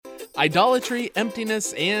idolatry,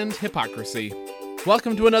 emptiness, and hypocrisy.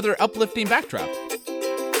 Welcome to another uplifting backdrop.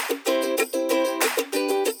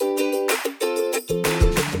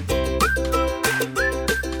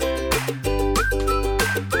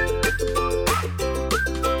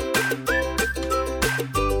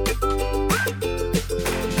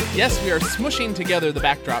 Yes, we are smushing together the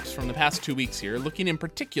backdrops from the past 2 weeks here, looking in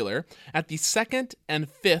particular at the 2nd and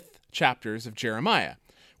 5th chapters of Jeremiah,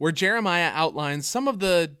 where Jeremiah outlines some of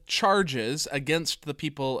the charges against the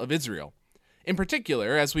people of Israel. In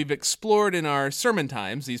particular, as we've explored in our sermon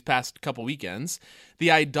times these past couple weekends, the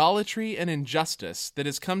idolatry and injustice that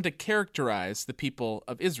has come to characterize the people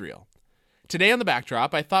of Israel. Today on the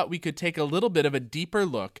backdrop, I thought we could take a little bit of a deeper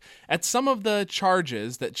look at some of the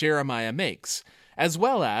charges that Jeremiah makes, as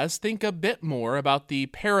well as think a bit more about the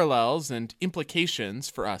parallels and implications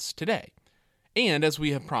for us today. And as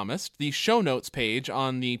we have promised, the show notes page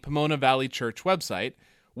on the Pomona Valley Church website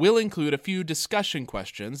will include a few discussion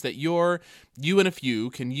questions that you and a few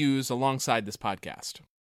can use alongside this podcast.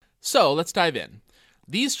 So let's dive in.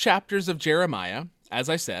 These chapters of Jeremiah, as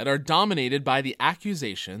I said, are dominated by the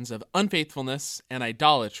accusations of unfaithfulness and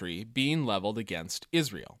idolatry being leveled against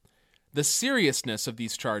Israel. The seriousness of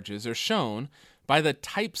these charges are shown by the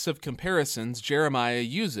types of comparisons Jeremiah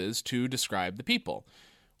uses to describe the people.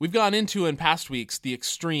 We've gone into in past weeks the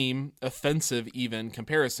extreme, offensive even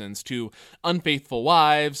comparisons to unfaithful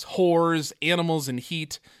wives, whores, animals in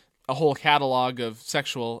heat, a whole catalog of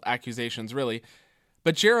sexual accusations really.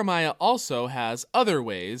 But Jeremiah also has other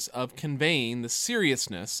ways of conveying the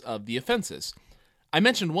seriousness of the offenses. I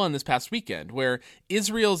mentioned one this past weekend where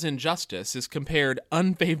Israel's injustice is compared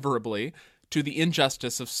unfavorably to the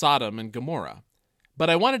injustice of Sodom and Gomorrah. But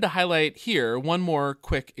I wanted to highlight here one more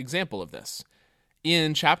quick example of this.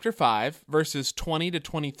 In chapter 5, verses 20 to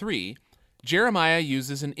 23, Jeremiah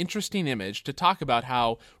uses an interesting image to talk about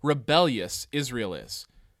how rebellious Israel is.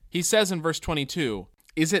 He says in verse 22,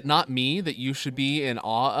 "Is it not me that you should be in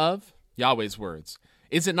awe of?" Yahweh's words.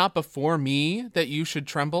 "Is it not before me that you should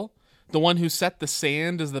tremble? The one who set the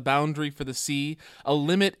sand as the boundary for the sea, a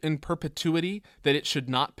limit in perpetuity that it should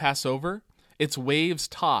not pass over? Its waves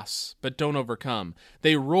toss, but don't overcome.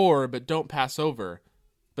 They roar, but don't pass over.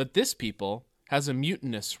 But this people has a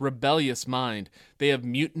mutinous, rebellious mind. They have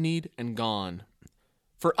mutinied and gone."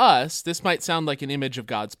 For us, this might sound like an image of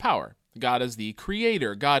God's power. God is the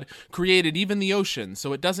creator. God created even the ocean,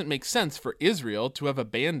 so it doesn't make sense for Israel to have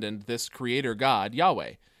abandoned this creator God,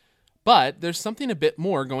 Yahweh. But there's something a bit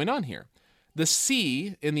more going on here. The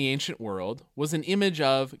sea in the ancient world was an image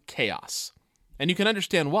of chaos. And you can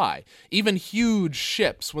understand why. Even huge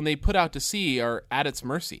ships, when they put out to sea, are at its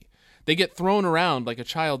mercy. They get thrown around like a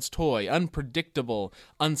child's toy, unpredictable,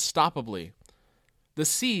 unstoppably. The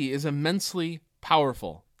sea is immensely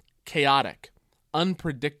powerful, chaotic,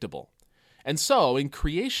 unpredictable. And so, in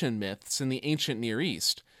creation myths in the ancient Near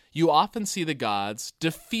East, you often see the gods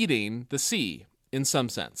defeating the sea, in some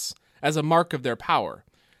sense, as a mark of their power.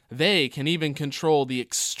 They can even control the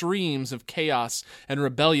extremes of chaos and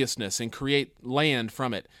rebelliousness and create land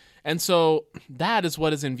from it. And so that is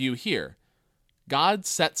what is in view here. God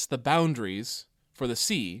sets the boundaries for the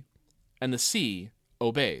sea, and the sea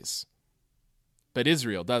obeys. But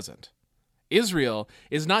Israel doesn't. Israel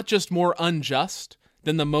is not just more unjust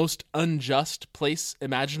than the most unjust place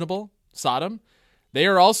imaginable, Sodom. They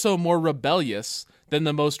are also more rebellious than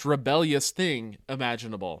the most rebellious thing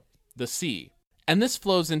imaginable, the sea. And this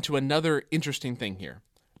flows into another interesting thing here.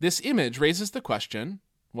 This image raises the question,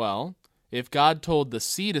 well, if God told the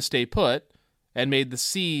sea to stay put and made the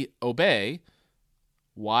sea obey,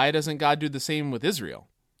 why doesn't God do the same with Israel?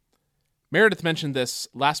 Meredith mentioned this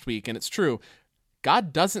last week, and it's true.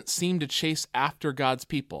 God doesn't seem to chase after God's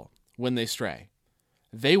people when they stray.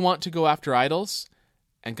 They want to go after idols,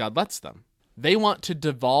 and God lets them. They want to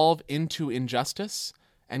devolve into injustice,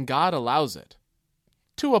 and God allows it.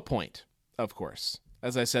 To a point, of course,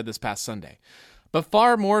 as I said this past Sunday. But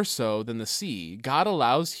far more so than the sea, God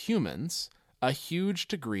allows humans a huge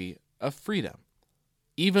degree of freedom,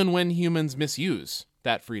 even when humans misuse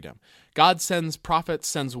that freedom. God sends prophets,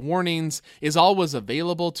 sends warnings, is always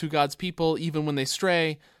available to God's people even when they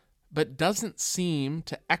stray, but doesn't seem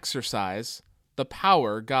to exercise the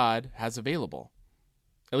power God has available,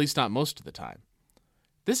 at least not most of the time.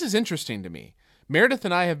 This is interesting to me. Meredith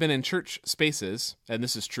and I have been in church spaces, and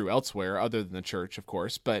this is true elsewhere other than the church, of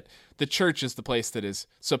course, but the church is the place that is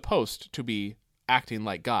supposed to be acting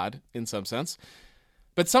like God in some sense.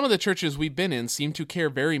 But some of the churches we've been in seem to care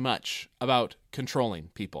very much about controlling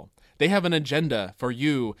people. They have an agenda for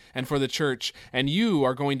you and for the church, and you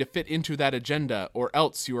are going to fit into that agenda, or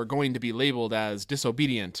else you are going to be labeled as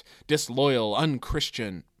disobedient, disloyal,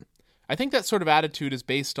 unchristian. I think that sort of attitude is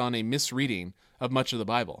based on a misreading of much of the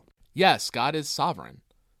Bible. Yes, God is sovereign.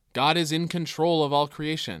 God is in control of all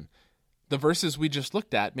creation. The verses we just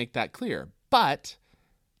looked at make that clear. But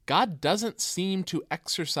God doesn't seem to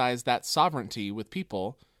exercise that sovereignty with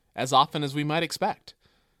people as often as we might expect.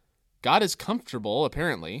 God is comfortable,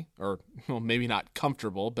 apparently, or well, maybe not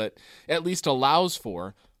comfortable, but at least allows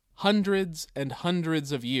for hundreds and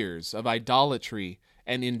hundreds of years of idolatry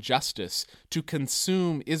and injustice to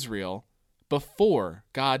consume Israel before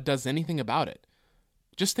God does anything about it.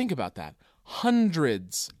 Just think about that.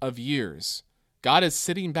 Hundreds of years. God is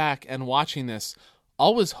sitting back and watching this,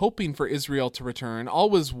 always hoping for Israel to return,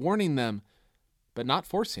 always warning them, but not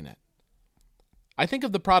forcing it. I think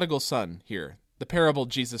of the prodigal son here, the parable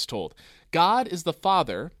Jesus told. God is the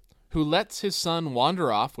father who lets his son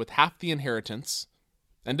wander off with half the inheritance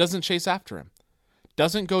and doesn't chase after him.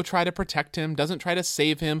 Doesn't go try to protect him, doesn't try to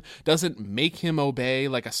save him, doesn't make him obey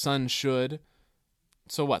like a son should.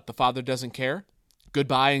 So what, the father doesn't care?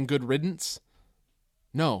 Goodbye and good riddance?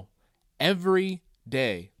 No. Every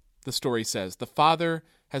day, the story says, the father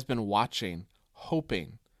has been watching,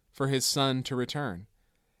 hoping for his son to return.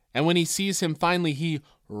 And when he sees him finally, he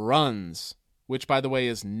runs, which, by the way,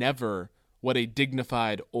 is never what a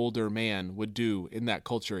dignified older man would do in that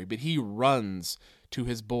culture, but he runs to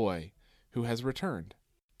his boy who has returned.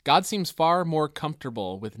 God seems far more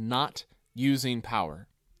comfortable with not using power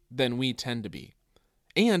than we tend to be,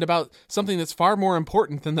 and about something that's far more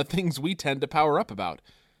important than the things we tend to power up about.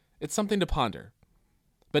 It's something to ponder.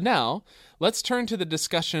 But now, let's turn to the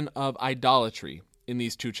discussion of idolatry in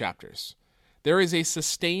these two chapters. There is a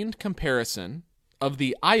sustained comparison of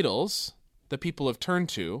the idols the people have turned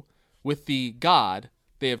to with the God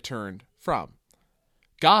they have turned from.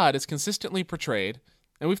 God is consistently portrayed,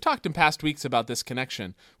 and we've talked in past weeks about this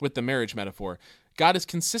connection with the marriage metaphor. God is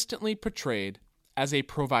consistently portrayed as a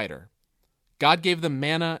provider. God gave them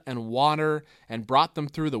manna and water and brought them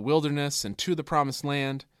through the wilderness and to the promised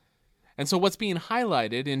land. And so what's being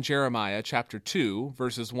highlighted in Jeremiah chapter 2,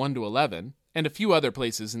 verses 1 to 11, and a few other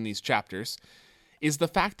places in these chapters, is the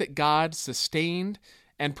fact that God sustained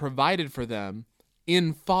and provided for them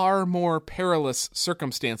in far more perilous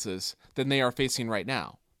circumstances than they are facing right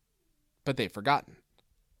now. But they've forgotten,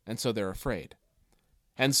 and so they're afraid.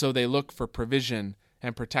 And so they look for provision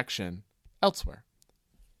and protection elsewhere.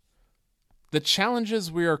 The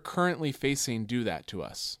challenges we are currently facing do that to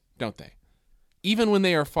us, don't they? Even when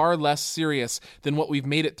they are far less serious than what we've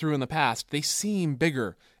made it through in the past, they seem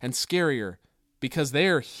bigger and scarier because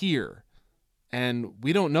they're here, and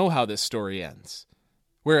we don't know how this story ends.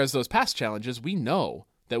 Whereas those past challenges, we know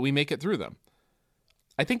that we make it through them.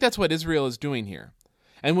 I think that's what Israel is doing here.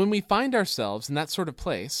 And when we find ourselves in that sort of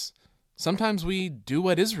place, sometimes we do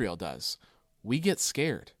what Israel does. We get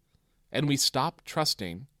scared, and we stop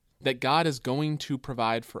trusting that God is going to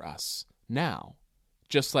provide for us now,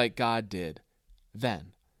 just like God did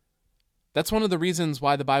then. That's one of the reasons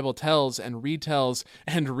why the Bible tells and retells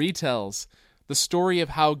and retells the story of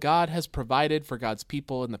how God has provided for God's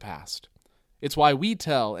people in the past. It's why we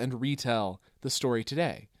tell and retell the story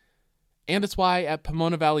today. And it's why at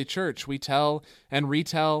Pomona Valley Church we tell and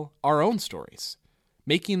retell our own stories,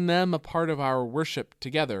 making them a part of our worship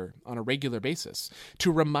together on a regular basis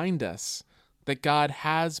to remind us that God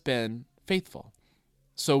has been faithful,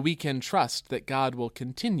 so we can trust that God will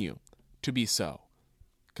continue to be so,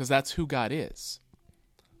 because that's who God is.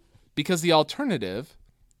 Because the alternative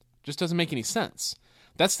just doesn't make any sense.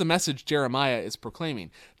 That's the message Jeremiah is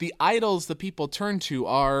proclaiming. The idols the people turn to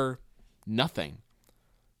are nothing.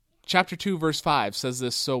 Chapter 2, verse 5 says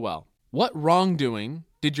this so well. What wrongdoing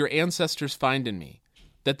did your ancestors find in me,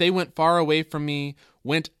 that they went far away from me,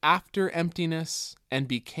 went after emptiness, and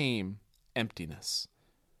became emptiness?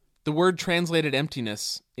 The word translated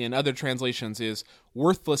emptiness in other translations is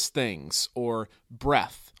worthless things or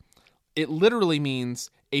breath. It literally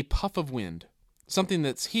means a puff of wind, something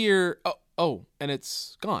that's here, and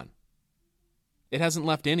it's gone. It hasn't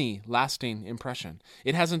left any lasting impression.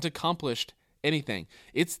 It hasn't accomplished anything.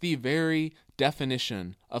 It's the very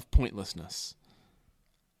definition of pointlessness.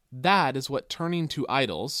 That is what turning to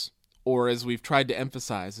idols, or as we've tried to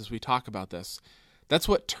emphasize as we talk about this, that's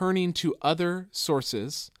what turning to other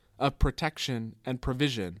sources of protection and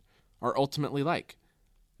provision are ultimately like.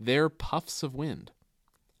 They're puffs of wind.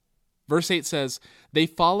 Verse 8 says, they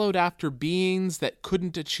followed after beings that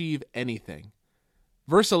couldn't achieve anything.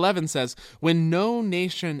 Verse 11 says, when no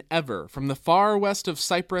nation ever, from the far west of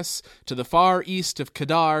Cyprus to the far east of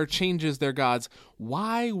Kedar, changes their gods,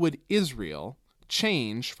 why would Israel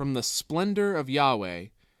change from the splendor of Yahweh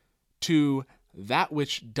to that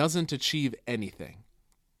which doesn't achieve anything?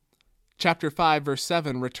 Chapter 5, verse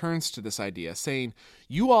 7 returns to this idea, saying,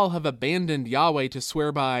 "You all have abandoned Yahweh to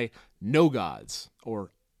swear by no gods,"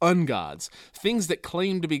 or ungods, things that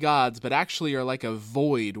claim to be gods but actually are like a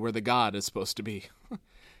void where the God is supposed to be.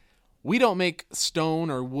 We don't make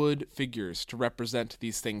stone or wood figures to represent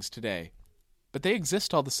these things today, but they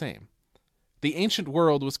exist all the same. The ancient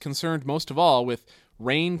world was concerned most of all with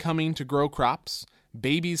rain coming to grow crops,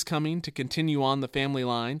 babies coming to continue on the family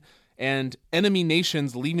line, and enemy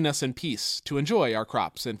nations leaving us in peace to enjoy our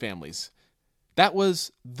crops and families. That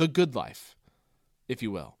was the good life, if you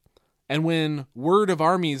will. And when word of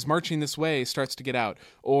armies marching this way starts to get out,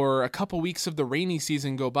 or a couple weeks of the rainy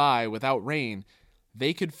season go by without rain,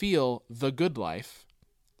 they could feel the good life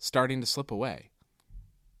starting to slip away.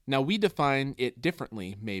 Now, we define it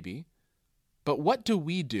differently, maybe, but what do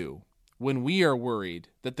we do when we are worried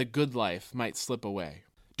that the good life might slip away?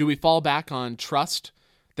 Do we fall back on trust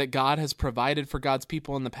that God has provided for God's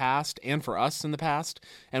people in the past and for us in the past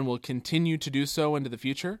and will continue to do so into the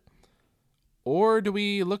future? Or do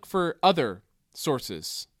we look for other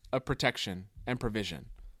sources of protection and provision?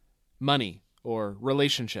 Money or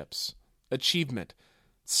relationships, achievement,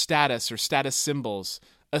 status or status symbols,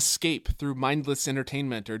 escape through mindless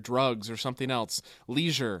entertainment or drugs or something else,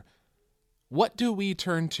 leisure. What do we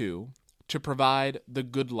turn to provide the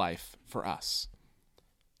good life for us?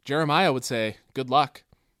 Jeremiah would say, good luck.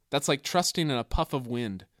 That's like trusting in a puff of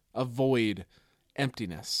wind, a void,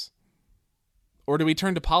 emptiness. Or do we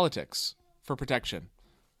turn to politics for protection?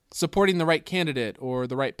 Supporting the right candidate or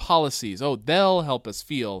the right policies. Oh, they'll help us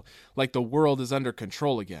feel like the world is under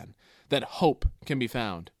control again, that hope can be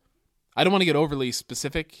found. I don't want to get overly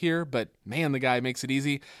specific here, but man, the guy makes it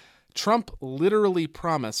easy. Trump literally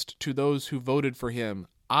promised to those who voted for him,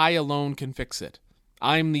 I alone can fix it.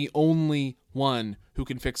 I'm the only one who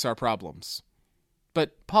can fix our problems.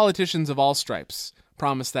 But politicians of all stripes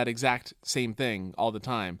promise that exact same thing all the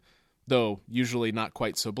time, though usually not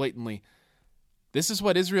quite so blatantly. This is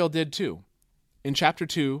what Israel did too. In chapter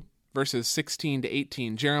 2, verses 16 to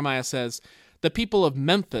 18, Jeremiah says, "The people of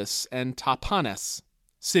Memphis and Tahpanhes,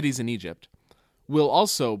 cities in Egypt, will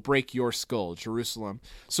also break your skull, Jerusalem.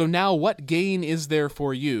 So now what gain is there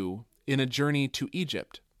for you in a journey to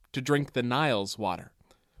Egypt to drink the Nile's water?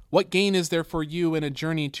 What gain is there for you in a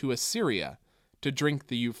journey to Assyria to drink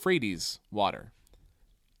the Euphrates water?"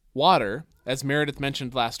 Water, as Meredith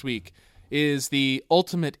mentioned last week, is the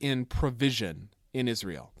ultimate in provision in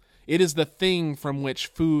Israel. It is the thing from which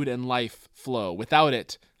food and life flow. Without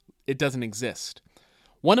it, it doesn't exist.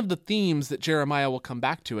 One of the themes that Jeremiah will come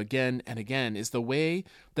back to again and again is the way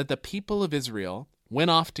that the people of Israel went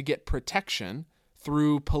off to get protection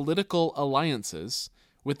through political alliances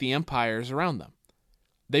with the empires around them.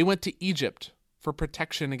 They went to Egypt for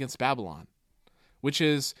protection against Babylon, which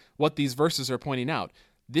is what these verses are pointing out.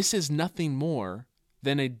 This is nothing more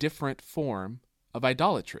than a different form of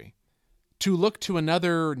idolatry. To look to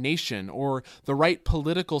another nation or the right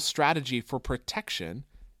political strategy for protection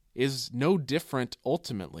is no different,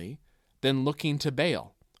 ultimately, than looking to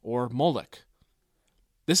Baal or Moloch.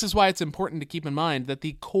 This is why it's important to keep in mind that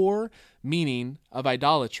the core meaning of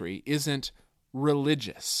idolatry isn't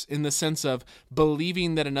religious, in the sense of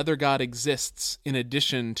believing that another God exists in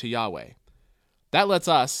addition to Yahweh. That lets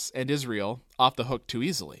us and Israel off the hook too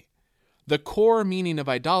easily. The core meaning of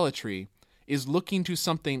idolatry is looking to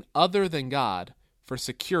something other than God for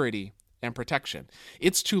security and protection.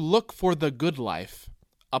 It's to look for the good life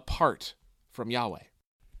apart from Yahweh.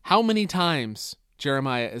 How many times,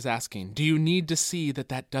 Jeremiah is asking, do you need to see that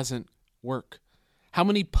that doesn't work? How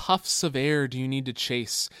many puffs of air do you need to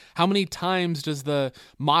chase? How many times does the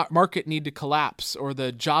market need to collapse, or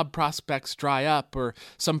the job prospects dry up, or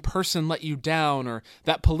some person let you down, or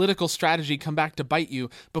that political strategy come back to bite you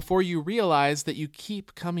before you realize that you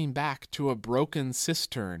keep coming back to a broken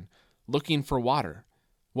cistern looking for water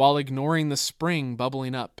while ignoring the spring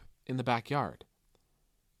bubbling up in the backyard?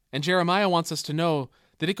 And Jeremiah wants us to know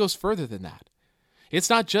that it goes further than that. It's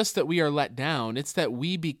not just that we are let down, it's that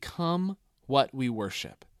we become what we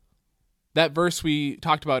worship. That verse we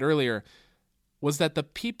talked about earlier was that the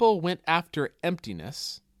people went after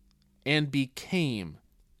emptiness and became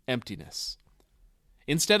emptiness.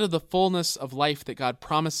 Instead of the fullness of life that God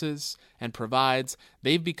promises and provides,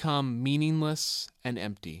 they've become meaningless and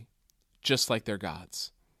empty, just like their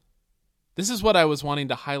gods. This is what I was wanting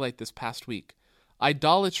to highlight this past week.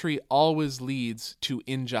 Idolatry always leads to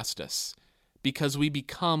injustice because we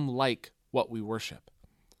become like what we worship.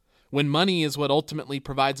 When money is what ultimately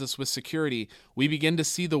provides us with security, we begin to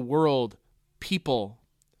see the world, people,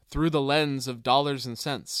 through the lens of dollars and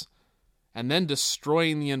cents. And then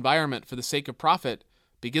destroying the environment for the sake of profit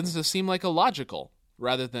begins to seem like a logical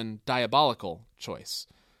rather than diabolical choice.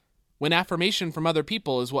 When affirmation from other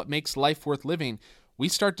people is what makes life worth living, we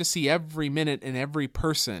start to see every minute and every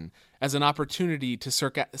person as an opportunity to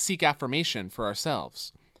seek affirmation for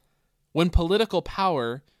ourselves. When political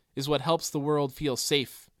power is what helps the world feel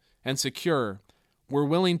safe and secure, we're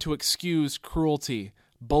willing to excuse cruelty,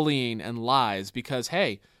 bullying, and lies because,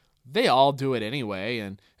 hey, they all do it anyway,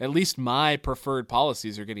 and at least my preferred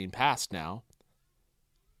policies are getting passed now.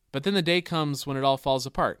 But then the day comes when it all falls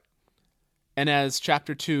apart. And as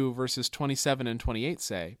chapter 2, verses 27 and 28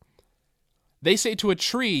 say, "They say to a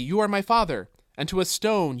tree, 'You are my father,' and to a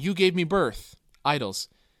stone, 'You gave me birth,' idols,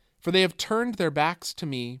 for they have turned their backs to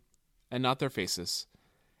me and not their faces.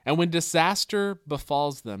 And when disaster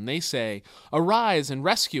befalls them, they say, 'Arise and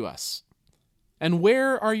rescue us.' And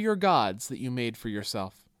where are your gods that you made for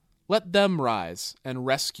yourself? Let them rise and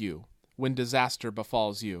rescue when disaster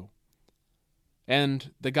befalls you."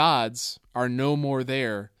 And the gods are no more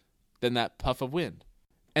there than that puff of wind.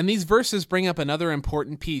 And these verses bring up another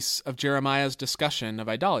important piece of Jeremiah's discussion of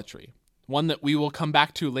idolatry, one that we will come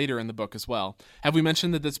back to later in the book as well. Have we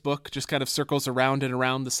mentioned that this book just kind of circles around and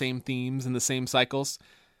around the same themes and the same cycles?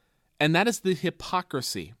 And that is the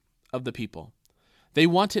hypocrisy of the people. They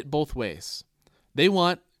want it both ways. They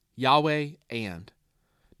want Yahweh and.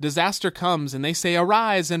 Disaster comes and they say,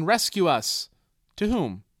 "Arise and rescue us." To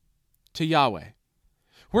whom? To Yahweh.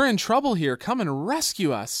 "We're in trouble here. Come and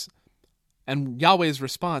rescue us." And Yahweh's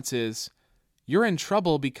response is, "You're in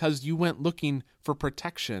trouble because you went looking for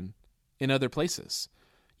protection in other places.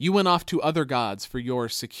 You went off to other gods for your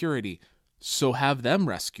security, so have them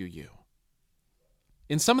rescue you."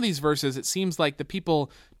 In some of these verses, it seems like the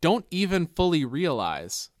people don't even fully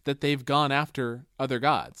realize that they've gone after other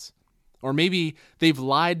gods. Or maybe they've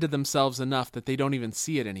lied to themselves enough that they don't even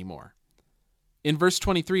see it anymore. In verse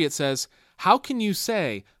 23, it says, "How can you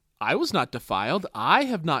say, 'I was not defiled, I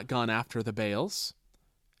have not gone after the Baals'?"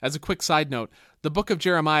 As a quick side note, the book of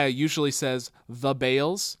Jeremiah usually says the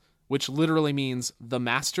Baals, which literally means the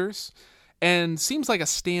masters, and seems like a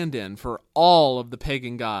stand-in for all of the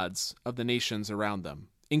pagan gods of the nations around them,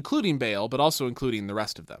 including Baal, but also including the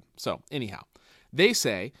rest of them. So anyhow, they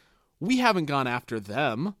say, "We haven't gone after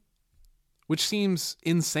them," which seems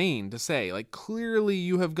insane to say. Like, clearly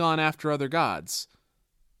you have gone after other gods.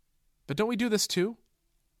 But don't we do this too?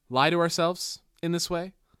 Lie to ourselves in this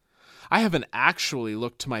way? "I haven't actually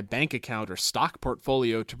looked to my bank account or stock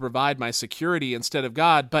portfolio to provide my security instead of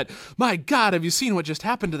God, but my God, have you seen what just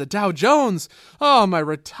happened to the Dow Jones? Oh, my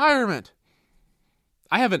retirement."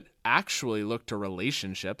 "I haven't actually looked to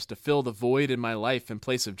relationships to fill the void in my life in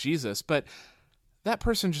place of Jesus, but that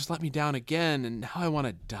person just let me down again, and now I want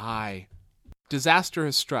to die." Disaster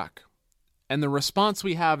has struck, and the response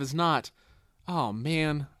we have is not, "Oh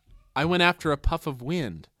man, I went after a puff of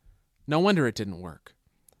wind. No wonder it didn't work.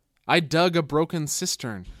 I dug a broken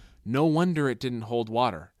cistern. No wonder it didn't hold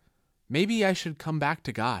water. Maybe I should come back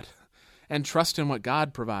to God and trust in what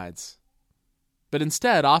God provides." But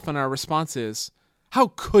instead, often our response is,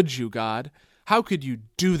 "How could you, God? How could you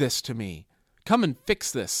do this to me? Come and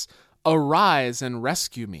fix this. Arise and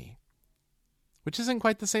rescue me." Which isn't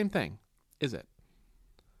quite the same thing, is it?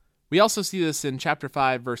 We also see this in chapter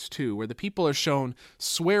 5, verse 2, where the people are shown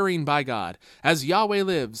swearing by God, "As Yahweh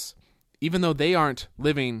lives," even though they aren't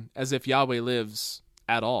living as if Yahweh lives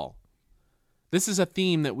at all. This is a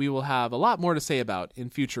theme that we will have a lot more to say about in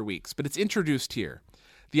future weeks, but it's introduced here.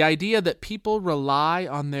 The idea that people rely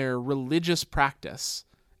on their religious practice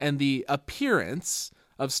and the appearance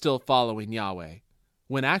of still following Yahweh,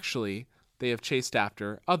 when actually they have chased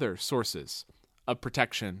after other sources of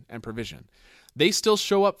protection and provision. They still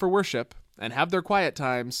show up for worship and have their quiet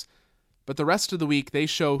times, but the rest of the week they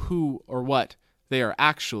show who or what they are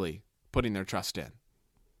actually putting their trust in.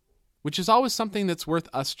 Which is always something that's worth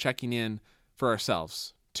us checking in for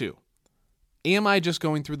ourselves, too. Am I just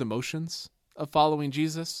going through the motions of following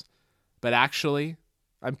Jesus, but actually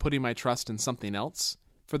I'm putting my trust in something else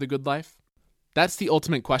for the good life? That's the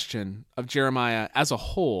ultimate question of Jeremiah as a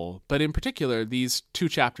whole, but in particular, these two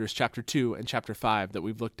chapters, chapter 2 and chapter 5, that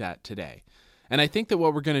we've looked at today. And I think that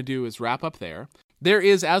what we're going to do is wrap up there. There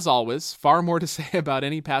is, as always, far more to say about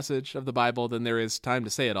any passage of the Bible than there is time to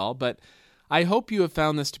say it all, but I hope you have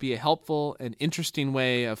found this to be a helpful and interesting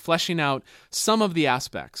way of fleshing out some of the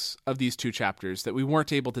aspects of these two chapters that we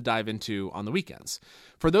weren't able to dive into on the weekends.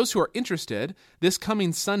 For those who are interested, this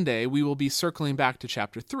coming Sunday we will be circling back to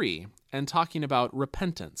chapter 3 and talking about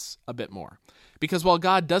repentance a bit more. Because while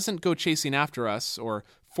God doesn't go chasing after us or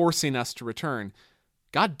forcing us to return,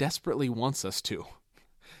 God desperately wants us to.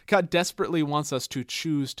 God desperately wants us to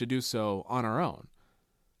choose to do so on our own.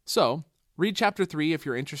 So, Read chapter 3 if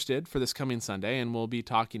you're interested for this coming Sunday, and we'll be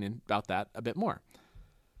talking about that a bit more.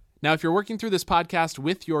 Now, if you're working through this podcast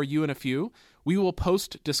with your You and a Few, we will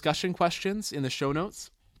post discussion questions in the show notes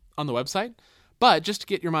on the website. But just to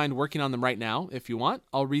get your mind working on them right now, if you want,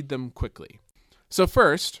 I'll read them quickly. So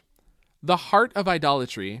first, the heart of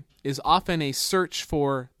idolatry is often a search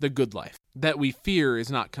for the good life that we fear is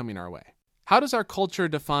not coming our way. How does our culture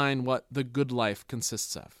define what the good life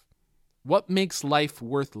consists of? What makes life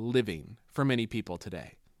worth living for many people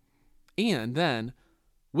today? And then,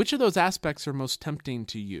 which of those aspects are most tempting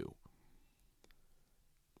to you?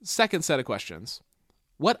 Second set of questions.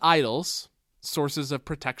 What idols, sources of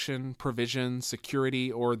protection, provision,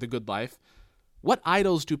 security, or the good life, what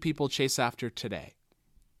idols do people chase after today?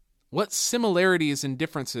 What similarities and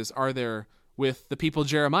differences are there with the people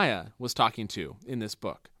Jeremiah was talking to in this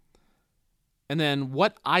book? And then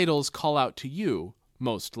what idols call out to you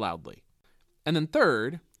most loudly? And then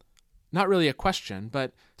third, not really a question,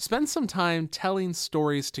 but spend some time telling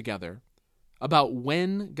stories together about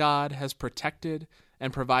when God has protected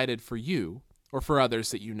and provided for you or for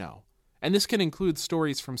others that you know. And this can include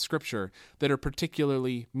stories from Scripture that are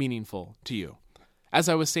particularly meaningful to you. As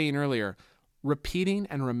I was saying earlier, repeating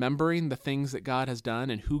and remembering the things that God has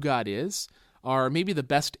done and who God is are maybe the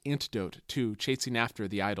best antidote to chasing after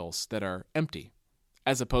the idols that are empty,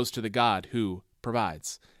 as opposed to the God who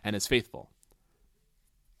provides and is faithful.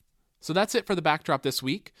 So that's it for the backdrop this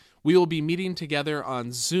week. We will be meeting together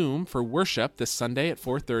on Zoom for worship this Sunday at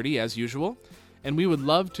 4:30 as usual, and we would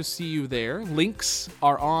love to see you there. Links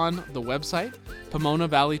are on the website,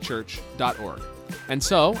 PomonaValleyChurch.org. And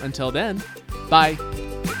so, until then, bye.